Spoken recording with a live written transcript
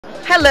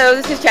Hello,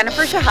 this is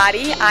Jennifer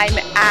Shahade. I'm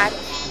at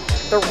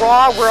the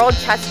Raw World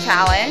Chess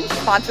Challenge,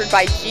 sponsored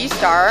by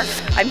G-Star.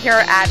 I'm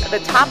here at the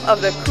top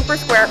of the Cooper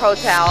Square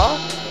Hotel.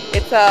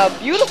 It's a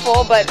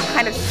beautiful but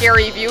kind of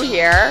scary view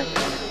here,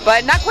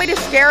 but not quite as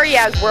scary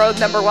as world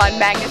 #1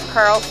 Magnus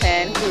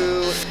Carlsen,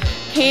 who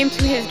came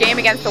to his game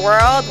against the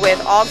world with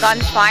all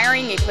guns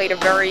firing. He played a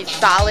very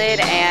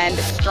solid and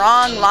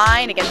strong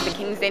line against the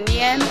King's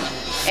Indian,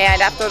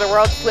 and after the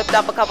world slipped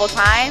up a couple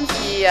times,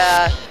 he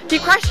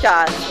crushed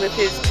us with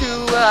his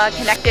two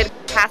connected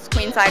passed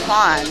queenside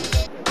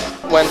pawns.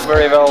 Went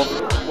very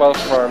well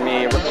for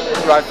me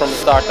right from the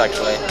start,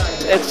 actually.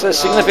 It's a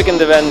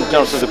significant event in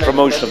terms of the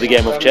promotion of the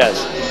game of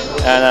chess,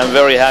 and I'm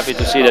very happy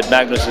to see that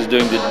Magnus is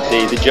doing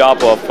the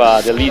job of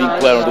the leading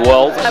player in the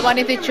world. I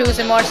wanted to choose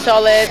a more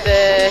solid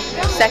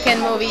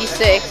second move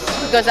e6,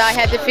 because I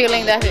had the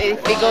feeling that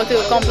if we go to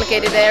a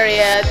complicated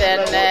area, then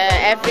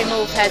every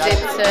move has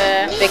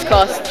its big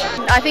cost.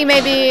 I think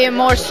maybe a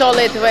more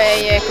solid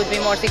way could be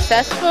more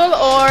successful,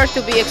 or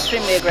to be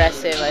extremely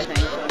aggressive, I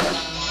think.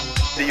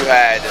 You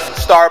had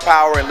star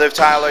power in Liv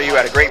Tyler, you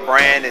had a great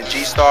brand in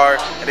G-Star,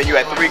 and then you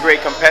had three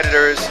great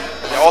competitors.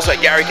 You also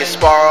had Garry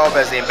Kasparov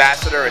as the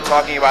ambassador and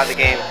talking about the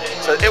game.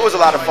 So it was a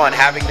lot of fun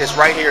having this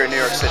right here in New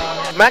York City.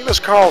 Magnus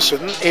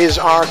Carlsen is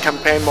our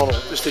campaign model.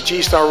 It's the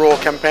G-Star Raw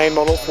campaign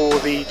model for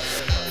the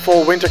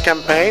fall-winter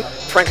campaign.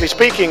 Frankly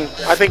speaking,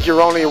 I think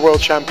you're only a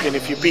world champion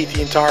if you beat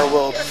the entire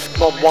world,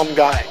 not one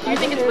guy. Do you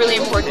think it's really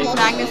important for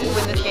Magnus to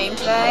win this game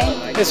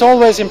today? It's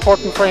always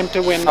important for him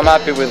to win. I'm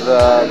happy with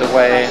the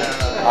way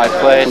I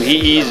played.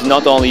 He is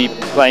not only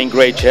playing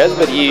great chess,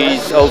 but he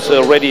is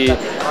also ready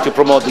to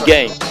promote the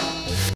game.